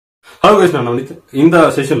Hello guys, நான் நவனீத். இந்த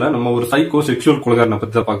செஷன்ல நம்ம ஒரு சைக்கோ செக்ஷுவல் கொலைகாரனை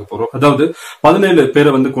பத்தி தான் பார்க்க போறோம். அதாவது 17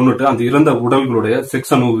 பேரை வந்து கொண்டுட்டு அந்த இறந்த உடல்களுடைய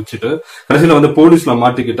செக்ஸ் அனுபவிச்சுட்டு கடைசியில வந்து போலீஸ்ல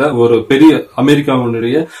மாட்டிக்கிட்ட ஒரு பெரிய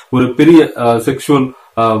அமெரிக்காவுடைய ஒரு பெரிய செக்ஷுவல்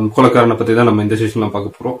கொலைக்காரனை பத்தி தான் நம்ம இந்த செஷன்ல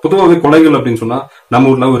பார்க்க போறோம். பொதுவாகவே கொலைகள் அப்படின்னு சொன்னா நம்ம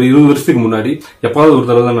ஊர்ல ஒரு 20 வருஷத்துக்கு முன்னாடி எப்பாவது ஒரு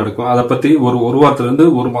தடவை தான் நடக்கும். அதை பத்தி ஒரு வாரத்துல இருந்து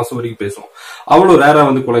ஒரு மாசம் வரைக்கும் பேசுவோம். அவ்வளவு ரேரா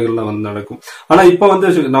வந்து கொலைகள்லாம் வந்து நடக்கும். ஆனா இப்ப வந்து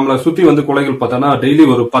நம்மளை சுத்தி வந்து கொலைகள் பார்த்தோம்னா டெய்லி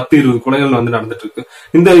ஒரு 10-20 கொலைகள் வந்து நடந்துட்டு இருக்கு.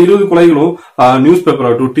 இந்த 20 கொலைகளும் நியூஸ் பேப்பர்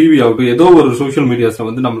ஆகட்டும், டிவி ஆகட்டும், ஏதோ ஒரு சோசியல் மீடியாஸ்ல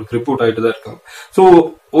வந்து நம்மளுக்கு ரிப்போர்ட் ஆயிட்டு தான் இருக்காங்க. சோ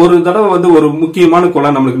ஒரு தடவை வந்து ஒரு முக்கியமான கொலை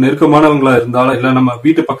நம்மளுக்கு நெருக்கமானவங்களா இருந்தாலும் இல்ல நம்ம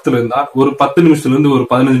வீட்டு பக்கத்துல இருந்தா ஒரு 10 நிமிஷத்துல இருந்து ஒரு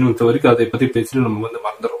 15 நிமிஷம் வரைக்கும் அதை பத்தி பேசிட்டு நம்ம வந்து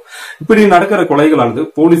மறந்துடும். இப்படி நடக்கிற கொலைகளானது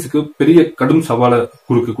போலீஸுக்கு பெரிய கடும் சவாலை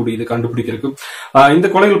கொடுக்கக்கூடிய இது கண்டுபிடிக்கிறதுக்கு. இந்த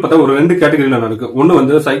கொலைகள் பார்த்தா ஒரு 2 கேட்டகரியில நடக்கும். ஒண்ணு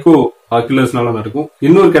வந்து சைக்கோ கில்லர்ஸ்னால நடக்கும்.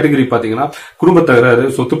 இன்னொரு கேட்டகரி பாத்தீங்கன்னா குடும்ப தகராறு,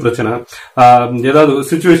 சொத்து பிரச்சனை, ஏதாவது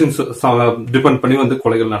சிச்சுவேஷன்ஸ் டிபெண்ட் பண்ணி வந்து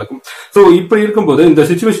கொலைகள் நடக்கும். சோ இப்படி இருக்கும்போது இந்த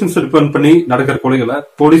சிச்சுவேஷன்ஸ் டிபெண்ட் பண்ணி நடக்கிற கொலைகளை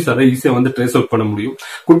போலீஸால ஈஸியா வந்து ட்ரேஸ் அவுட் பண்ண முடியும்.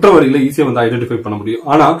 குற்றவாளிகளை ஈஸியா வந்து ஐடென்டிஃபை பண்ண முடியும்.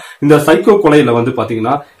 ஆனா இந்த சைக்கோ கொலையில வந்து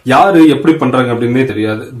பாத்தீங்கன்னா யாரு எப்படி பண்றாங்க அப்படின்னே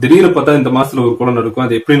தெரியாது. திடீர்னு பார்த்தா இந்த மாசத்துல ஒரு கொலை நடக்கும்.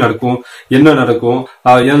 அது எப்படி நடக்கும், என்ன நடக்கும்,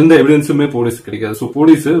 எந்த எவிடன்ஸுமே போலீஸ் கிடைக்காது. சோ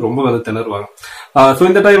போலீஸ் ரொம்ப வந்து திணறுவாங்க. சோ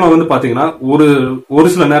இந்த டைம்ல வந்து பாத்தீங்கன்னா ஒரு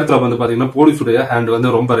சில நேரத்துல வந்து பாத்தீங்கன்னா போலீஸுடைய ஹேண்ட்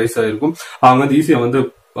வந்து ரொம்ப ரைஸ் ஆயிருக்கும். அவங்க வந்து ஈஸியா வந்து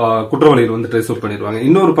குற்றவாளிகள் வந்து ட்ரேஸ் அவுட் பண்ணிடுவாங்க.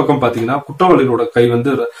 இன்னொரு பக்கம் பாத்தீங்கன்னா குற்றவாளிகளோட கை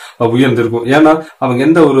வந்து உயர்ந்திருக்கும். ஏன்னா அவங்க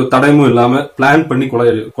எந்த ஒரு தடயமும் இல்லாம பிளான் பண்ணி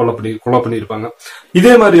கொலை பண்ணிருப்பாங்க.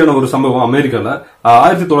 இதே மாதிரியான ஒரு சம்பவம் அமெரிக்கால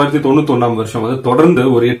 1991 வருஷம் வந்து தொடர்ந்து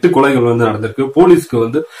ஒரு 8 கொலைகள் வந்து நடந்திருக்கு. போலீஸ்க்கு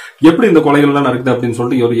வந்து எப்படி இந்த கொலைகள் எல்லாம் நடக்குது அப்படின்னு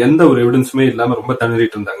சொல்லிட்டு எந்த ஒரு எவிடன்ஸுமே இல்லாம ரொம்ப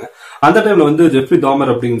திணறிட்டு இருந்தாங்க. அந்த டைம்ல வந்து ஜெஃப்ரி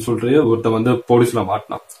டாமர் அப்படின்னு சொல்லிட்டு ஒருத்தன் வந்து போலீஸ்ல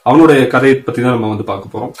மாட்டினான். அவனுடைய கதையை பத்தி தான் நம்ம வந்து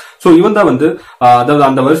பார்க்க போறோம். சோ இவன் தான் வந்து அதாவது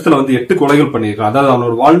அந்த வருஷத்துல வந்து 8 கொலைகள் பண்ணியிருக்கான். அதாவது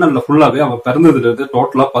அவனோட வாழ்நாள்ல ஃபுல்லாவே அவன் பிறந்ததுல இருந்து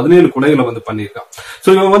டோட்டலா 17 கொலைகளை வந்து பண்ணியிருக்கான். சோ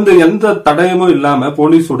இவன் வந்து எந்த தடயமும் இல்லாம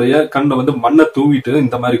போலீஸுடைய கண்ணை வந்து மண்ணை தூவிட்டு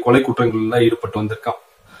இந்த மாதிரி கொலை குற்றங்கள்ல ஈடுபட்டு வந்திருக்கான்.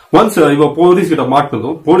 ஒன்ஸ் இவன் போலீஸ் கிட்ட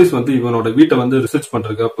மாட்டினதும் போலீஸ் வந்து இவனோட வீட்டை வந்து ரிசர்ச்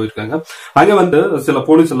பண்றதுக்காக போயிருக்காங்க. அங்க வந்து சில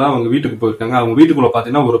போலீஸ் எல்லாம் அவங்க வீட்டுக்கு போயிருக்காங்க. அவங்க வீட்டுக்குள்ள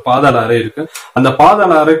பாத்தீங்கன்னா ஒரு பாதாள அறை இருக்கு. அந்த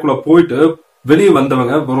பாதாள அறைக்குள்ள போயிட்டு வெளியே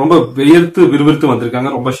வந்தவங்க ரொம்ப விறுவிறுத்து வந்திருக்காங்க.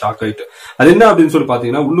 ரொம்ப ஷாக் ஆயிட்டு அது என்ன அப்படின்னு சொல்லி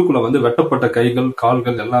பாத்தீங்கன்னா உள்ளுக்குள்ள வந்து வெட்டப்பட்ட கைகள்,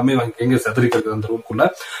 கால்கள் எல்லாமே எங்க செதறிக்கிறது அந்த ரூம்குள்ள.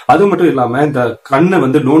 அது மட்டும் இல்லாம இந்த கண்ணை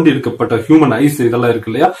வந்து நோண்டி எடுக்கப்பட்ட ஹியூமன் ஐஸ் இதெல்லாம்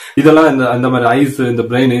இருக்கு இல்லையா, இதெல்லாம் இந்த மாதிரி ஐஸ், இந்த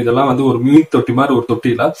பிரெயின் இதெல்லாம் வந்து ஒரு மீன் தொட்டி மாதிரி ஒரு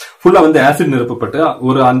தொட்டியில ஃபுல்லா வந்து ஆசிட் நிரப்பப்பட்டு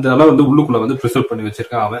ஒரு அந்த எல்லாம் வந்து உள்ளுக்குள்ள வந்து ப்ரிசர்வ் பண்ணி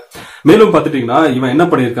வச்சிருக்கான் அவன். மேலும் பாத்துட்டீங்கன்னா இவன் என்ன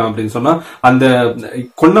பண்ணிருக்கான் அப்படின்னு சொன்னா அந்த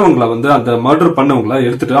கொன்னவங்களை வந்து அந்த மர்டர் பண்ணவங்களை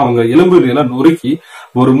எடுத்துட்டு அவங்க எலும்புகளை நொறுக்கி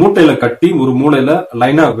ஒரு மூட்டையில கட்டி ஒரு மூளையில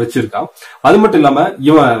லைனா வச்சிருக்கான். அது மட்டும் இல்லாம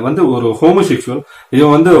இவன் வந்து ஒரு ஹோமோசெக்சுவல்,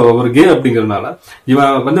 இவன் வந்து ஒரு கே அப்படிங்கறதுனால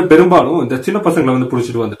இவன் வந்து பெரும்பாலும் இந்த சின்ன பசங்களை வந்து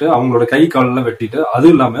புடிச்சிட்டு வந்துட்டு அவங்களோட கை காலெல்லாம் வெட்டிட்டு,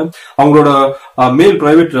 அதுவும் இல்லாம அவங்களோட மேல்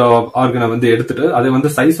பிரைவேட் ஆர்கனை வந்து எடுத்துட்டு அதை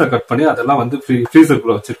வந்து சைஸா கட் பண்ணி அதெல்லாம் வந்து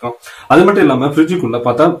ஃப்ரீசருக்குள்ள வச்சிருக்கான். அது மட்டும் இல்லாம ஃப்ரிட்ஜுக்குள்ள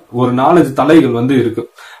பார்த்தா ஒரு 4-5 தலைகள் வந்து இருக்கு,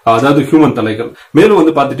 அதாவது ஹியூமன் தலைகள். மேலும்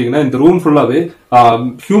வந்து பாத்துட்டீங்கன்னா இந்த ரூம் ஃபுல்லாவே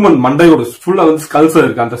ஹியூமன் மண்டையோட ஃபுல்லா வந்து ஸ்கல்ஸா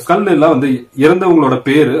இருக்கு. அந்த ஸ்கல் எல்லாம் வந்து இறந்தவங்களோட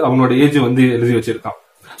பேரு, அவங்களோட ஏஜ் வந்து எழுதி வச்சிருக்கான்.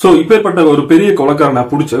 சோ இப்பேற்பட்ட ஒரு பெரிய கொலைக்காரனை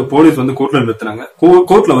புடிச்சு போலீஸ் வந்து கோர்ட்ல நிறுத்தினாங்க.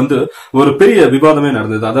 கோர்ட்ல வந்து ஒரு பெரிய விவாதமே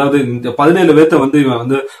நடந்தது. அதாவது இந்த 17 பேர்த்த வந்து இவன்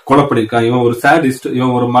வந்து கொலை பண்ணிருக்கான், இவன் ஒரு சாடிஸ்ட்,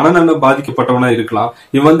 இவன் ஒரு மனநல பாதிக்கப்பட்டவனா இருக்கலாம்,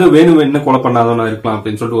 இவன் வந்து வேணும் என்ன கொலை பண்ணாதவனா இருக்கலாம்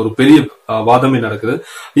அப்படின்னு சொல்லிட்டு ஒரு பெரிய வாதமே நடக்குது.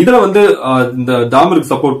 இதுல வந்து இந்த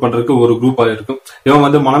டாமருக்கு சப்போர்ட் பண்றதுக்கு ஒரு குரூப்பா இருக்கும், இவன்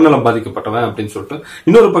வந்து மனநலம் பாதிக்கப்பட்டவன் அப்படின்னு சொல்லிட்டு.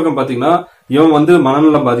 இன்னொரு பக்கம் பாத்தீங்கன்னா இவன் வந்து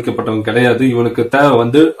மனநலம் பாதிக்கப்பட்டவன் கிடையாது, இவனுக்கு தேவை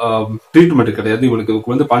வந்து ட்ரீட்மெண்ட் கிடையாது,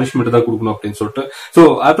 இவனுக்கு வந்து பனிஷ்மெண்ட் தான் கொடுக்கணும் அப்படின்னு சொல்லிட்டு. சோ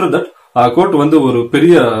ஆஃப்டர் தட் கோர்ட் வந்து ஒரு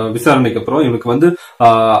பெரிய விசாரணைக்கு அப்புறம் இவனுக்கு வந்து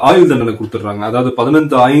ஆயுள் தண்டனை கொடுத்துடுறாங்க. அதாவது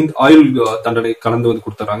 15 ஆயுள் தண்டனை கலந்து வந்து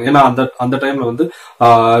கொடுத்துறாங்க. ஏன்னா அந்த டைம்ல வந்து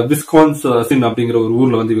விஸ்கான்சின் அப்படிங்கிற ஒரு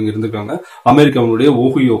ஊர்ல வந்து இவங்க இருந்திருக்காங்க, அமெரிக்காவுடைய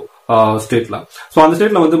ஓஹியோ ஸ்டேட்ல. சோ அந்த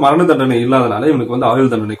ஸ்டேட்ல வந்து மரண தண்டனை இல்லாதனால இவனுக்கு வந்து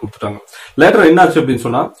ஆயுள் தண்டனை கொடுத்துட்டாங்க. லேட்டர் என்ன ஆச்சு அப்படின்னு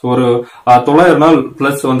சொன்னா ஒரு 900 நாள்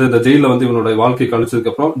பிளஸ் வந்து இந்த ஜெயில வந்து இவனோட வாழ்க்கை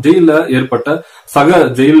கழிச்சதுக்கு அப்புறம் ஜெயில ஏற்பட்ட சக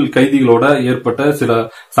ஜெயில் கைதிகளோட ஏற்பட்ட சில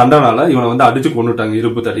சண்டைனால இவனை வந்து அடிச்சு கொண்டுட்டாங்க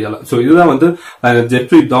இரும்பு தடியால. சோ இதுதான் வந்து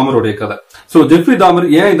ஜெஃப்ரி டாமருடைய கதை. சோ ஜெஃப்ரி டாமர்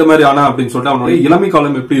ஏன் இந்த மாதிரி ஆனா அப்படின்னு சொல்லிட்டு அவனுடைய இளமை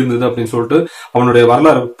காலம் எப்படி இருந்தது அப்படின்னு சொல்லிட்டு அவனுடைய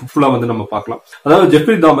வரலாறு ஃபுல்லா வந்து நம்ம பார்க்கலாம். அதாவது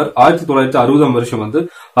ஜெஃப்ரி டாமர் 1960 வருஷம் வந்து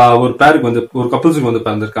ஒரு பேருக்கு வந்து ஒரு கப்பல்ஸுக்கு வந்து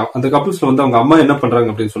பிறந்திருக்கான். அந்த கப்புள்ஸ்ல வந்து அவங்க அம்மா என்ன பண்றாங்க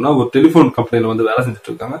அப்படின்னு சொன்னா ஒரு டெலிபோன் கம்பெனில வந்து வேலை செஞ்சுட்டு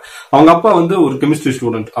இருக்காங்க. அவங்க அப்பா வந்து ஒரு கெமிஸ்ட்ரி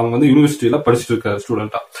ஸ்டூடெண்ட், அவங்க வந்து யூனிவர்சிட்டியில படிச்சுட்டு இருக்க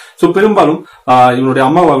ஸ்டூடெண்டா. சோ பெரும்பாலும் இவனுடைய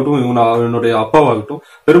அம்மாவாகட்டும் இவனுடைய அப்பாவாகட்டும்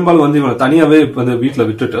பெரும்பாலும் வந்து இவனை தனியாவே வந்து வீட்டுல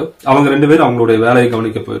விட்டுட்டு அவங்க 2 பேரும் அவங்களுடைய வேலையை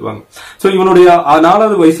கவனிக்க போயிருவாங்க. சோ இவனுடைய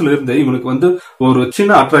 4வது வயசுல இருந்தே இவனுக்கு வந்து ஒரு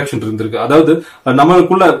சின்ன அட்ராக்ஷன் இருந்திருக்கு. அதாவது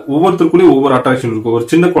நம்மளுக்குள்ள ஒவ்வொருத்தருக்குள்ளயும் ஒவ்வொரு அட்ராக்ஷன் இருக்கும். ஒரு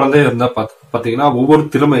சின்ன குழந்தையா இருந்தா பாத்தீங்கன்னா ஒவ்வொரு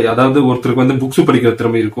திறமை, அதாவது ஒருத்தருக்கு வந்து புக்ஸ் படிக்கிற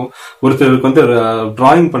திறமை இருக்கும், ஒருத்தருக்கு வந்து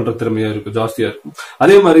டிராயிங் பண்ற திறமையா இருக்கும், ஜாஸ்தியா இருக்கும்.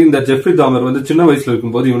 அதே மாதிரி இந்த ஜெஃப்ரி டாமர் வந்து சின்ன வயசுல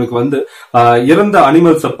இருக்கும்போது இவனுக்கு வந்து இறந்த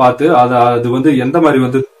அனிமல்ஸை பார்த்து அது வந்து எந்த மாதிரி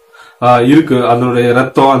வந்து இருக்கு, அதனுடைய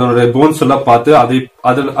ரத்தம் அதனுடைய போன்ஸ் எல்லாம் பார்த்து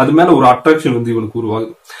அது மேல ஒரு அட்ராக்ஷன் வந்து இவனுக்கு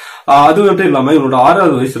உருவாகுது. அது மட்டும் இல்லாம இவனோட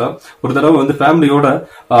 6வது வயசுல ஒரு தடவை வந்து ஃபேமிலியோட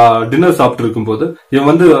டின்னர் சாப்பிட்டு இருக்கும்போது இவன்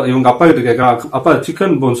வந்து இவங்க அப்பா கிட்ட கேட்கறான், அப்பா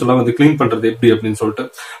சிக்கன் போன்ஸ் எல்லாம் வந்து கிளீன் பண்றது எப்படி அப்படின்னு சொல்லிட்டு.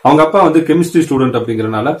 அவங்க அப்பா வந்து கெமிஸ்ட்ரி ஸ்டூடெண்ட்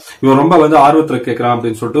அப்படிங்கறதுனால இவன் ரொம்ப வந்து ஆர்வத்துல கேட்கறான்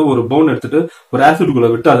அப்படின்னு சொல்லிட்டு ஒரு போன் எடுத்துட்டு ஒரு ஆசிட்குள்ள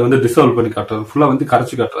விட்டு அதை வந்து டிசால்வ் பண்ணி காட்டுறாரு, ஃபுல்லா வந்து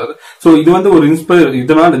கரைச்சு காட்டுறாரு. சோ இது வந்து ஒரு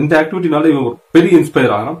இதனால இந்த ஆக்டிவிட்டினால இவன் ஒரு பெரிய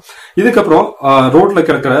இன்ஸ்பயர் ஆகிறான். இதுக்கப்புறம் ரோட்ல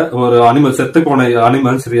கிடக்கிற ஒரு அனிமல், செத்து போன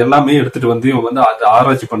அனிமல்ஸ் எல்லாமே எடுத்துட்டு வந்து இவன் வந்து அதை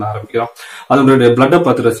ஆராய்ச்சி பண்ண ஆரம்பிக்கிறான். அதனுடைய பிளட்டை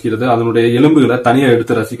பார்த்து ரசிக்கிறது, அதனுடைய எலும்புகளை தனியா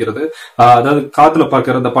எடுத்து ரசிக்கிறது, அதாவது காத்துல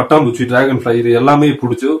பாக்குற அந்த பட்டாம்பூச்சி, டிராகன் ஃபிளை இது எல்லாமே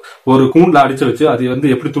பிடிச்சு ஒரு கூண்டுல அடிச்சு வச்சு அது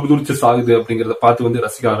வந்து எப்படி துடிதுடிச்சு சாகுது அப்படிங்கறத பார்த்து வந்து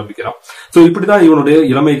ரசிக்க ஆரம்பிக்கிறான். சோ இப்படிதான் இவனுடைய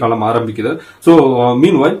இளமை காலம் ஆரம்பிக்குது. சோ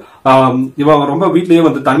மீன்வைல் இவன் ரொம்ப வீட்லயே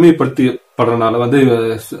வந்து தனிமைப்படுத்தி படுறதுனால வந்து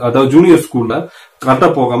அதாவது ஜூனியர் ஸ்கூல்ல கரெக்டா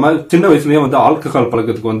போகாம சின்ன வயசுலயே வந்து ஆல்கஹால்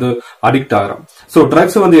பழக்கத்துக்கு வந்து அடிக்ட் ஆகிறான். சோ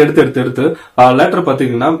ட்ரக்ஸ் வந்து எடுத்து லேட்டர்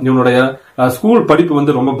பாத்தீங்கன்னா இவனுடைய ஸ்கூல் படிப்பு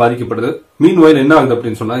வந்து ரொம்ப பாதிக்கப்படுது. மீன்வைல் என்ன ஆகுது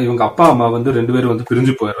அப்படின்னு சொன்னா இவங்க அப்பா அம்மா வந்து 2 பேரும் வந்து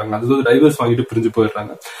பிரிஞ்சு போயிடுறாங்க. அது வந்து டைவர்ஸ் வாங்கிட்டு பிரிஞ்சு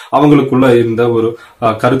போயிடுறாங்க. அவங்களுக்குள்ள இருந்த ஒரு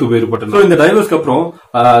கருத்து வேறுபட்டது. இந்த டைவர்ஸ்க்கு அப்புறம்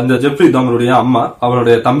இந்த ஜெஃப்ரி டாமருடைய அம்மா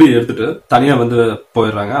அவருடைய தம்பியை எடுத்துட்டு தனியா வந்து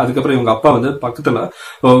போயிடுறாங்க. அதுக்கப்புறம் இவங்க அப்பா வந்து பக்கத்துல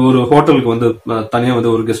ஒரு ஹோட்டலுக்கு வந்து தனியா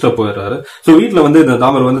வந்து ஒரு கெஸ்டா போயிடுறாரு. சோ வீட்டுல வந்து இந்த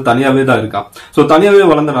டாமர் வந்து தனியாவே தான் இருக்கான். சோ தனியாவே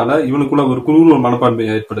வளர்ந்தனால இவனுக்குள்ள ஒரு குரூர மனப்பான்மை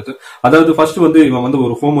ஏற்படுது. அதாவது ஃபர்ஸ்ட் வந்து இவன் வந்து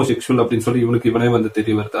ஒரு ஹோமோசெக்சுவல் அப்படின்னு சொல்லி இவனே வந்து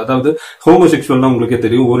தெரிய வருது. அதாவது ஹோமோசெக்சுவல்னா உங்களுக்கே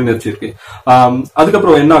தெரியும், ஓரினர்ச்சி இருக்கு.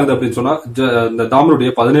 அதுக்கப்புறம் என்ன ஆகுது அப்படின்னு சொன்னா இந்த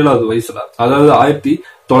டாமருடைய 17வது வயசுல, அதாவது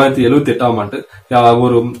 1978ஆம் ஆண்டு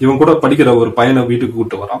இவன் கூட படிக்கிற ஒரு பையனை வீட்டுக்கு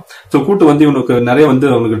கூட்டு வரான். சோ கூட்டு வந்து இவனுக்கு நிறைய வந்து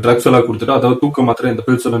அவனுக்கு ட்ரக்ஸ் எல்லாம் கொடுத்துட்டு, அதாவது தூக்க மாத்திரை இந்த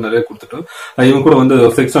பில்ஸ் எல்லாம் நிறைய கொடுத்துட்டு இவன் கூட வந்து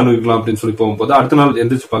செக்ஸ் அனுபவிக்கலாம் அப்படின்னு சொல்லி போகும்போது அடுத்த நாள்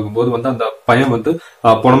எந்திரிச்சு பார்க்கும்போது வந்து அந்த பையன் வந்து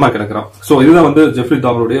பணமா கிடக்குறான். சோ இதுதான் வந்து ஜெஃப்ரி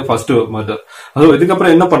டாமருடைய ஃபர்ஸ்ட் மர்டர். அதுவும்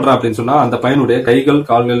இதுக்கப்புறம் என்ன பண்றான் அப்படின்னு சொன்னா அந்த பையனுடைய கைகள்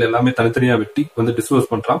கால்கள் எல்லாமே தனித்தனியா வெட்டி வந்து டிஸ்போஸ்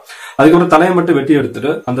பண்றான். அதுக்கப்புறம் தலையை மட்டும் வெட்டி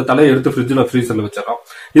எடுத்துட்டு அந்த தலையை எடுத்து ஃப்ரிட்ஜ்ல ஃப்ரீசர்ல வச்சிடறான்.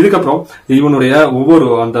 இதுக்கப்புறம் இவனுடைய ஒவ்வொரு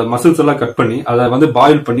அந்த மசில்ஸ் எல்லாம் கட் பண்ணி அதை வந்து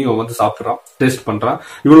பாயில் பண்ணி அவன் வந்து சாப்பிடுறான், டேஸ்ட் பண்றான்.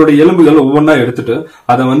 இவனுடைய எலும்புகள் ஒவ்வொன்னா எடுத்துட்டு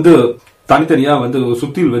அதை வந்து தனித்தனியா வந்து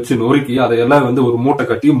சுத்தியில் வச்சு நொறுக்கி அதை எல்லாம் வந்து ஒரு மூட்டை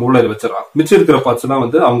கட்டி மூளையில வச்சிடறான். மிச்சம் இருக்கிற பார்ட்ஸ் எல்லாம்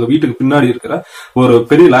வந்து அவங்க வீட்டுக்கு பின்னாடி இருக்கிற ஒரு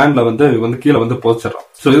பெரிய லேண்ட்ல வந்து கீழே வந்து போச்சிடறான்.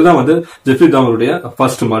 சோ இதுதான் வந்து Jeffrey டாமருடைய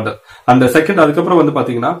first murder. And second அதுக்கப்புறம் வந்து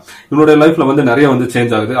பாத்தீங்கன்னா இவனுடைய லைஃப்ல வந்து நிறைய வந்து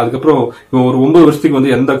சேஞ்ச் ஆகுது. அதுக்கப்புறம் இவன் ஒரு 9 வருஷத்துக்கு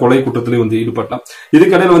வந்து எந்த கொலை குற்றத்திலையும் வந்து ஈடுபடலாம்.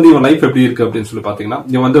 இதுக்கடையில வந்து இவன் லைஃப் எப்படி இருக்கு அப்படின்னு சொல்லி பாத்தீங்கன்னா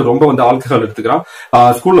இவன் வந்து ரொம்ப வந்து ஆல்கஹால் எடுத்துக்கிறான்.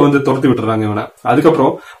 ஸ்கூல்ல வந்து துரத்தி விட்டுறாங்க இவனை.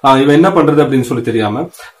 அதுக்கப்புறம் இவன் என்ன பண்றது அப்படின்னு சொல்லி தெரியாம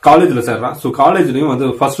காலேஜ்ல சேர்றான். சோ காலேஜ்லயும் வந்து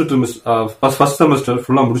ஃபர்ஸ்ட் செமஸ்டர்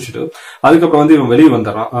ஃபுல்லா முடிச்சுட்டு அதுக்கப்புறம் வந்து இவன் வெளியே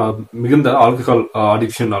வந்துடுறான் மிகுந்த ஆல்கஹால்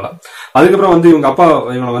அடிக்ஷனால. அதுக்கப்புறம் வந்து இவங்க அப்பா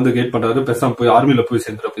இவனை வந்து கேட் பண்றாரு, பேசாம போய் ஆர்மியில போய்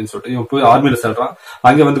சேர்ந்துரு அப்படின்னு சொல்லிட்டு இவன் போய் ஆர்மியில சேர்றான்.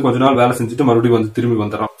 அங்க வந்து கொஞ்ச நாள் வேலை செஞ்சுட்டு மறுபடியும் வந்து திரும்பி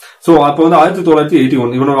வந்துடுறான். சோ அப்ப வந்து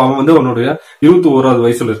 1981 அவன் வந்து அவனுடைய 21வது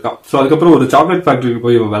வயசுல இருக்கான். சோ அதுக்கப்புறம் ஒரு சாக்லேட் ஃபேக்டரிக்கு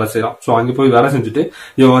போய் இவன் வேலை செய்யறான். சோ அங்க போய் வேலை செஞ்சுட்டு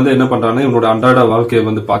இவன் வந்து என்ன பண்றான்னு இவனோட அன்றாட வாழ்க்கையை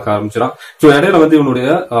வந்து பார்க்க ஆரம்பிச்சிடான். சோ இடையில வந்து இவனுடைய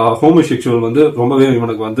ஹோமோசெக்சுவல் வந்து ரொம்பவே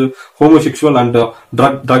இவனுக்கு வந்து ஹோமோசெக்சுவல் அண்ட்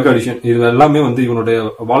ட்ரக் அடிக்ஷன் இது எல்லாமே வந்து இவனுடைய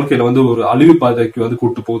வாழ்க்கையில வந்து ஒரு அழிவு பாதைக்கு வந்து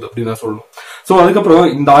கூட்டு போகுது அப்படின்னு நான் சொல்லணும். சோ அதுக்கப்புறம்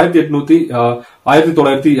இந்த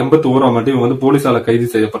 1981ஆம் ஆண்டு இவன் வந்து போலீசால கைது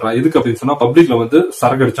செய்யப்படுறான். எதுக்கு அப்படின்னு சொன்னா பப்ளிக்ல வந்து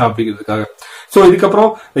சரக்கு அடிச்சான் அப்படிங்கிறதுக்காக. சோ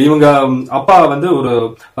இதுக்கப்புறம் இவங்க அப்பா வந்து ஒரு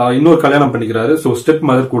இன்னொரு கல்யாணம் பண்ணிக்கிறாரு. சோ ஸ்டெப்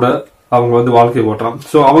மதர் கூட அவங்க வந்து வாழ்க்கை ஓட்டுறான்.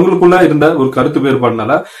 சோ அவங்களுக்குள்ள இருந்த ஒரு கருத்து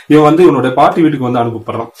வேறுபாடுனால இவன் வந்து இவனுடைய பாட்டி வீட்டுக்கு வந்து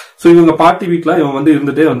அனுப்பப்படுறான். சோ இவங்க பாட்டி வீட்டுல இவன் வந்து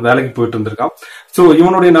இருந்துட்டே வேலைக்கு போயிட்டு இருந்திருக்கான். சோ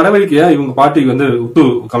இவனுடைய நடவடிக்கையா இவங்க பாட்டி வந்து உத்து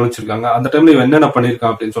கவனிச்சிருக்காங்க. அந்த டைம்ல இவன் என்னென்ன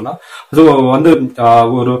பண்ணிருக்கான் அப்படின்னு சொன்னா சோ வந்து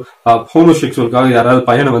ஒரு ஹோமோசெக்சுவலுக்காக யாராவது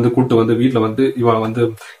பையனை வந்து கூட்டு வந்து வீட்டுல வந்து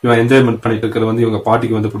இவன் என்ஜாய்மெண்ட் பண்ணிட்டு இருக்கிறது வந்து இவங்க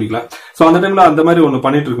பாட்டிக்கு வந்து பிடிக்கல. சோ அந்த டைம்ல அந்த மாதிரி ஒண்ணு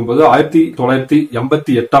பண்ணிட்டு இருக்கும்போது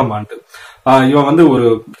 1988ஆம் ஆண்டு இவன் வந்து ஒரு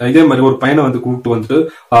இதே மாதிரி ஒரு பையனை வந்து கூப்பிட்டு வந்துட்டு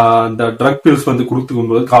அந்த ட்ரக் பில்ஸ் வந்து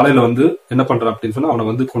கொடுத்துக்கும் போது காலையில வந்து என்ன பண்றான் அப்படின்னு சொன்னா அவனை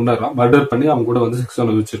வந்து கொண்டாடுறான், மர்டர் பண்ணி அவங்க கூட வந்து செக்ஸ்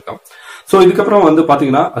அனுபவிச்சிருக்கான். சோ இதுக்கப்புறம் வந்து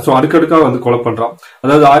பாத்தீங்கன்னா அடுக்கடுக்கா வந்து கொலை பண்றான்.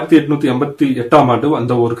 அதாவது 1888ஆம் ஆண்டு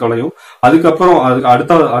அந்த ஒரு கொலையும், அதுக்கப்புறம்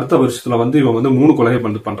அடுத்த வருஷத்துல வந்து இவன் வந்து 3 கொலைகள்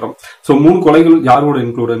வந்து பண்றான். சோ 3 கொலைகள் யாரோட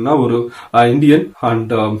இன்க்ளூடட்னா ஒரு இந்தியன்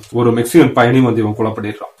அண்ட் ஒரு மெக்சிகன் பயணியும் வந்து இவன் கொலை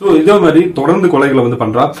பண்ணிடுறான். சோ இதே மாதிரி தொடர்ந்து கொலைகளை வந்து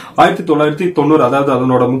பண்றான். 1990 அதாவது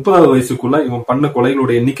அதனோட 30வது வயசுக்குள்ள இவன் பண்ண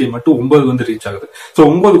கொலைகளோட எண்ணிக்கை மட்டும் 9 வந்து ரீச் ஆகுது. சோ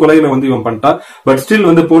 9 கொலைகளை வந்து இவன் பண்ணிட்டான். பட் ஸ்டில்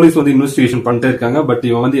வந்து போலீஸ் வந்து இன்வெஸ்டிகேஷன் பண்ணிட்டே இருக்காங்க. பட்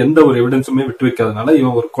இவன் வந்து எந்த ஒரு எவிடன்ஸுமே விட்டு வைக்காதனால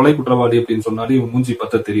இவன் ஒரு கொலை குற்றவாளி அப்படின்னு சொன்னாலும் இவன் மூஞ்சி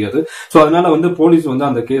பத்த தெரியாது. சோ அதனால வந்து போலீஸ் வந்து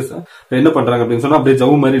அந்த கேஸ என்ன பண்றாங்க அப்படின்னு சொன்னா அப்படியே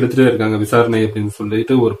ஜவு மாதிரி எடுத்துட்டே இருக்காங்க விசாரணை அப்படின்னு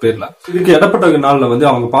சொல்லிட்டு ஒரு பேர்ல. இதுக்கு இடப்பட்ட நாள்ல வந்து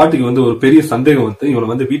அவங்க பாட்டிக்கு வந்து ஒரு பெரிய சந்தேகம் வந்து இவனை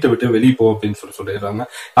வந்து வீட்டை விட்டு வெளியே போ அப்படின்னு சொல்லிடுறாங்க.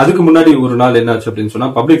 அதுக்கு முன்னாடி ஒரு நாள் என்ன ஆச்சு அப்படின்னு சொன்னா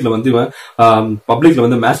பப்ளிக்ல வந்து இவன்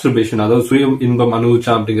மாஸ்டர்பேஷன் அதாவது சுய இன்பம்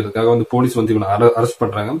அனுபவிச்சான் அப்படிங்கிறதுக்காக வந்து போலீஸ் வந்து இவனை அரெஸ்ட்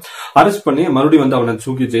பண்றாங்க. அரெஸ்ட் பண்ணி மறுபடியும் வந்து அவனை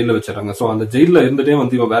தூக்கி ஜெயில வச்சிடறாங்க. சோ அந்த ஜெயில இருந்துட்டே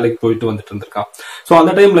வந்து இவன் வேலைக்கு போயிட்டு வந்துட்டு இருந்திருக்கான். சோ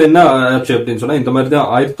அந்த டைம்ல என்ன ஆச்சு அப்படின்னு சொன்னா இந்த மாதிரி தான்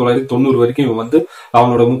 1990 வரைக்கும் இவன் வந்து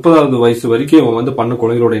அவனோட 30வது வயசு வரைக்கும் இவன் வந்து பண்ண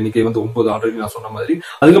கொலைகளோட எண்ணிக்கை வந்து 9 ஆல்ரெடி நான் சொன்ன மாதிரி.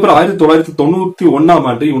 அதுக்கப்புறம் 1991ஆம்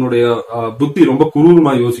ஆண்டு இவனுடைய புத்தி ரொம்ப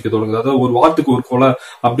குரூரமா யோசிக்க தொடங்குது. அதாவது ஒரு வாரத்துக்கு ஒரு கொலை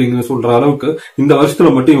அப்படிங்கிற சொல்ற அளவுக்கு இந்த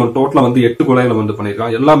வருஷத்துல மட்டும் இவன் டோட்டலா வந்து 8 கொலைகளை வந்து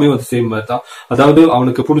பண்ணிருக்கான். எல்லாமே வந்து சேம் மாதிரி தான். அதாவது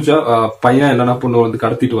அவனுக்கு பிடிச்ச பையன் இல்லைன்னா பொண்ணு வந்து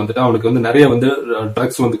கடத்திட்டு வந்துட்டு அவனுக்கு வந்து நிறைய வந்து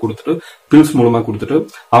ட்ரக்ஸ் வந்து கொடுத்துட்டு பில்ஸ் மூலமா கொடுத்துட்டு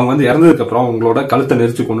அவங்க வந்து இறந்ததுக்கு அப்புறம் அவங்களோட கழுத்தை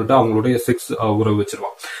நெரிச்சு கொண்டுட்டு அவங்களுடைய செக்ஸ் உறவு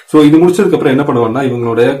வச்சிருவான். சோ இது முடிச்சதுக்கு அப்புறம் என்ன பண்ணுவான்னா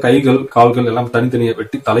இவங்களுடைய கைகள் கால்கள் எல்லாம் தனித்தனியா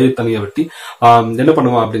வெட்டி தலையை தனியா வெட்டி என்ன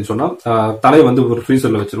பண்ணுவான் அப்படின்னு சொன்னா தலையை வந்து ஒரு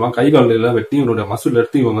ஃப்ரீசர்ல வச்சிருவான். கை கால் எல்லாம் வெட்டி இவனுடைய மசில்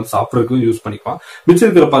எடுத்து இவன் வந்து சாப்பிடறதுக்கு யூஸ் பண்ணிக்குவான். மிச்சம்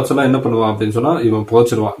இருக்கிற பார்ட்ஸ் எல்லாம் என்ன பண்ணுவான் அப்படின்னு சொன்னா இவன்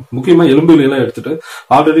புதைச்சிருவான். முக்கியமா எலும்புல எல்லாம் எடுத்துட்டு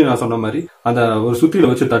ஆல்ரெடி நான் சொன்ன மாதிரி அந்த ஒரு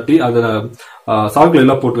சுத்தியில வச்சு தட்டி அதை சாக்குல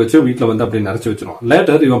எல்லாம் போட்டு வச்சு வீட்டுல வந்து அப்படி நிறைச்சு வச்சிருவான்.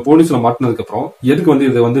 லேட்டர் இவன் போலீஸ்ல மாட்டினதுக்கு அப்புறம் எதுக்கு வந்து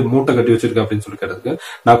இதை வந்து மூட்டை கட்டி வச்சிருக்க அப்படின்னு சொல்லி கேட்டதுக்கு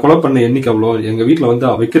நான் கொலை பண்ண எண்ணிக்கை அவ்வளோ எங்க வீட்டுல வந்து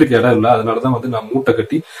வைக்கிறதுக்கு இடம் இல்லை, அதனாலதான் வந்து நான் மூட்டை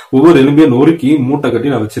கட்டி ஒவ்வொரு எலும்பையும் நொறுக்கி மூட்டை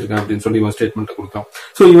கட்டி நான் வச்சிருக்கேன் அப்படின்னு சொல்லி இவன் ஸ்டேட்மெண்ட் கொடுத்தான்.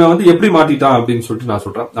 சோ இவன் வந்து எப்படி மாட்டிட்டான் அப்படின்னு சொல்லிட்டு நான்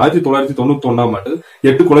சொல்றேன். 1991ஆம் ஆண்டு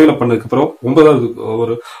 8 கொலைகளை பண்ணதுக்கு அப்புறம் 9வது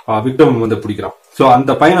ஒரு விக்டம் வந்து பிடிக்கிறான். சோ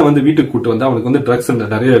அந்த பையனை வந்து வீட்டுக்கு கூட்டு வந்து அவனுக்கு வந்து ட்ரக்ஸ்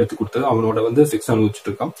நிறைய எடுத்து கொடுத்து அவனோட வந்து செக்ஸ் அனுபவிச்சுட்டு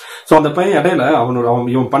இருக்கான். சோ அந்த பையன் இடையில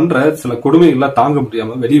இவன் பண்ற சில கொடுமைகள்லாம் தாங்க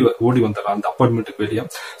முடியாம வெளியே ஓடி வந்துடுறான் அந்த அப்பார்ட்மெண்ட்டுக்கு வெளியே.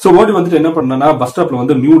 சோ ஓடி வந்துட்டு என்ன பண்ணா பஸ் ஸ்டாப்ல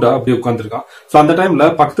வந்து நியூடா அப்படியே உட்காந்துருக்கான். சோ அந்த டைம்ல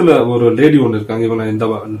பக்கத்துல ஒரு லேடி ஒண்ணு இருக்காங்க.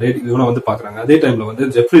 இவனை வந்து பாக்குறாங்க. அதே டைம்ல வந்து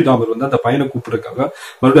ஜெஃப்ரி டாமர் வந்து அந்த பையனை கூப்பிடுறதுக்காக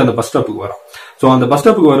மறுபடியும் அந்த பஸ் ஸ்டாப்புக்கு வரான். சோ அந்த பஸ்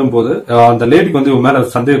ஸ்டாப்புக்கு வரும்போது அந்த லேடிக்கு வந்து இவன் மேல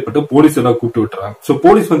சந்தேகப்பட்டு போலீஸ் எல்லாம் கூப்பிட்டு விட்டுறாங்க. சோ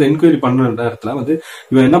போலீஸ் வந்து என்கொயரி பண்ண நேரத்துல வந்து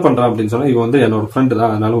இவன் என்ன பண்றான் அப்படின்னு சொன்னா இவன் வந்து என்னோட ஃப்ரெண்ட்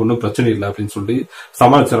தான், அதனால ஒன்னும் பிரச்சனை இல்லை அப்படின்னு சொல்லி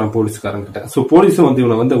சமாளிச்சான் போலீஸ்காரங்க கிட்ட. சோ போலீஸும் வந்து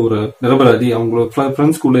இவனை வந்து ஒரு நிரபராதி அவங்களோட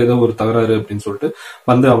ஃப்ரெண்ட்ஸ்குள்ள ஏதோ ஒரு தகராறு அப்படின்னு சொல்லிட்டு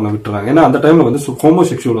வந்து அவனை விட்டுறாங்க. ஏன்னா அந்த டைம்ல வந்து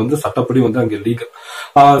ஹோமோசெக்சுவல் வந்து சட்டப்படி வந்து அங்க லீகல்.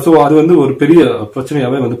 சோ அது வந்து ஒரு பெரிய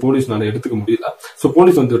பிரச்சனையாவே வந்து போலீஸ்னால எடுத்துக்க முடியல. சோ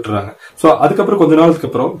போலீஸ் வந்து விட்டுறாங்க. சோ அதுக்கப்புறம் கொஞ்ச நாளுக்கு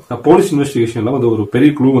அப்புறம் போலீஸ் இன்வெஸ்டிகேஷன்ல வந்து ஒரு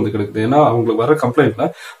பெரிய க்ளூ வந்து கிடைக்குது. ஏன்னா அவங்களுக்கு வர கம்ப்ளைண்ட்ல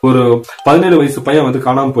ஒரு 17 வயசு பையன் வந்து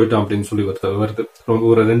காணாம போயிட்டான் அப்படின்னு சொல்லி வருது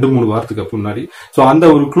ஒரு 2-3 வாரத்துக்கு முன்னாடி. சோ அந்த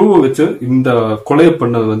ஒரு க்ளூவை வச்சு இந்த கொலையை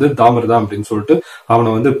பண்ணது வந்து தாமர் தான் அப்படின்னு சொல்லிட்டு அவனை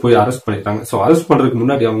வந்து போய் அரெஸ்ட் பண்ணிட்டாங்க. சோ அரெஸ்ட் பண்றதுக்கு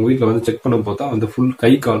முன்னாடி அவங்க வீட்டுல வந்து செக் பண்ணும் போது வந்து ஃபுல்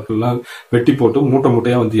கை கால்கள்லாம் வெட்டி போட்டு மூட்டை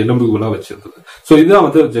மூட்டையா வந்து எலும்புகளா வச்சிருந்தது. சோ இதுதான்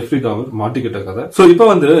வந்து ஜெஃப்ரி தாமர் மாட்டிக்கிட்ட கதை. சோ இப்ப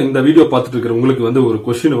வந்து இந்த வீடியோ பார்த்துட்டு இருக்கிற உங்களுக்கு வந்து ஒரு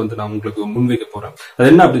கொஸ்டின் வந்து நான் உங்களுக்கு முன்வைக்க போறேன். அது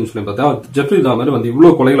என்ன அப்படின்னு சொல்லி பார்த்தா ஜெஃப்ரி தாமர் வந்து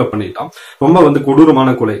இவ்வளவு கொலைகளை பண்ணிட்டான். ரொம்ப வந்து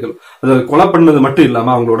கொடூரமான கொலைகள். அதாவது கொலை பண்ணது மட்டும்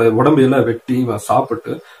இல்லாம அவங்களோட உடம்பையெல்லாம் வெட்டி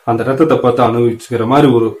சாப்பிட்டு அந்த ரத்தத்தை பார்த்து அனுபவிச்சுக்கிற மாதிரி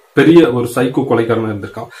ஒரு பெரிய ஒரு சைக்கோ கொலைக்காரன்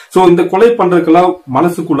இருந்திருக்கான். சோ இந்த கொலை பண்றதுக்கெல்லாம்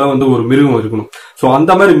மனசுக்குள்ள வந்து ஒரு மிருகம் இருக்கணும். சோ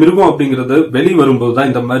அந்த மாதிரி மிருகம் அப்படிங்கறது வெளியே வரும்போதுதான்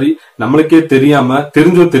இந்த மாதிரி நம்மளுக்கே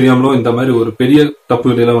தெரிஞ்சோ தெரியாமலோ இந்த மாதிரி ஒரு பெரிய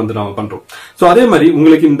தப்புகளை எல்லாம் வந்து நாம பண்றோம். சோ அதே மாதிரி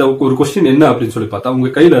உங்களுக்கு இந்த ஒரு கொஸ்டின் என்ன அப்படின்னு சொல்லி பார்த்தா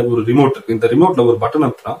உங்க கையில ஒரு ரிமோட் இருக்கு. இந்த ரிமோட்ல ஒரு பட்டன்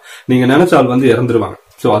அப்னா நீங்க நினைச்சால் வந்து இறந்துருவாங்க.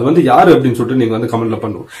 சோ அது வந்து யாரு அப்படின்னு சொல்லிட்டு நீங்க வந்து கமெண்ட்ல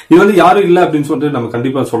பண்ணுவோம். இது வந்து யாரும் இல்ல அப்படின்னு சொல்லிட்டு நம்ம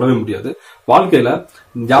கண்டிப்பா சொல்லவே முடியாது. வாழ்க்கையில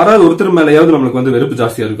யாராவது ஒருத்தர் மேலேயாவது நம்மளுக்கு வந்து வெறுப்பு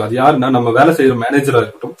ஜாஸ்தியா இருக்கும். அது யாருன்னா நம்ம வேலை செய்யற மேனேஜரா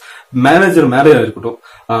இருக்கட்டும், மேனேஜர் மேலேயா இருக்கட்டும்,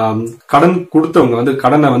 கடன் கொடுத்தவங்க வந்து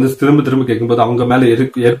கடனை வந்து திரும்ப திரும்ப கேட்கும்போது அவங்க மேல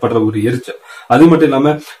ஏற்படுற ஒரு எரிச்சல். அது மட்டும்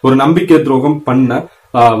இல்லாம ஒரு நம்பிக்கை துரோகம் பண்ண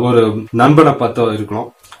ஒரு நண்பனை பார்த்தா இருக்கணும்.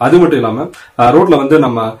 அது மட்டும் இல்லாம ரோட்ல வந்து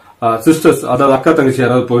நம்ம சிஸ்டர்ஸ் அதாவது அக்கா தங்கச்சி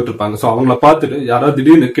யாராவது போயிட்டு இருப்பாங்க. சோ அவங்கள பார்த்துட்டு யாராவது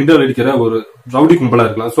திடீர்னு கிண்டல் அடிக்கிற ஒரு ரவுடி கும்பலா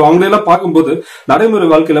இருக்கலாம். சோ அவங்க எல்லாம் பார்க்கும்போது நடைமுறை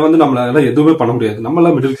வாழ்க்கையில வந்து நம்மளால எதுவுமே பண்ண முடியாது. நம்ம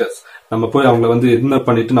எல்லாம் மிடில் கிளாஸ் நம்ம போய் அவங்களை வந்து என்ன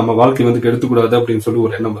பண்ணிட்டு நம்ம வாழ்க்கை வந்து கெடுத்துக்கூடாது அப்படின்னு சொல்லி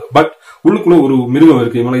ஒரு எண்ணம் வரும். பட் உள்ளுக்குள்ள ஒரு மிருகம்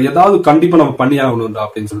இருக்கு, இவங்களை ஏதாவது கண்டிப்பா நம்ம பண்ணி ஆகணும்டா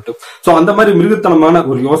அப்படின்னு சொல்லிட்டு. சோ அந்த மாதிரி மிருகத்தனமான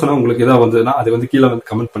ஒரு யோசனை உங்களுக்கு ஏதாவது வந்ததுன்னா அதை வந்து கீழே வந்து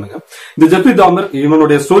கமெண்ட் பண்ணுங்க. இந்த ஜெஃப்ரி டாமர்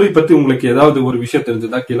இவனுடைய ஸ்டோரி பத்தி உங்களுக்கு ஏதாவது ஒரு விஷயம்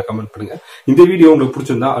தெரிஞ்சதா கீழே கமெண்ட் பண்ணுங்க. இந்த வீடியோ உங்களுக்கு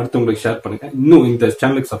பிடிச்சிருந்தா அடுத்து உங்களுக்கு ஷேர் பண்ணுங்க. இன்னும் இந்த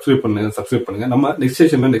சேனலுக்கு சப்ஸ்கிரைப் பண்ணுங்க. நம்ம நெக்ஸ்ட்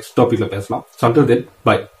செஷன்ல நெக்ஸ்ட் டாபிக்ல பேசலாம். So until then,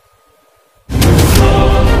 bye.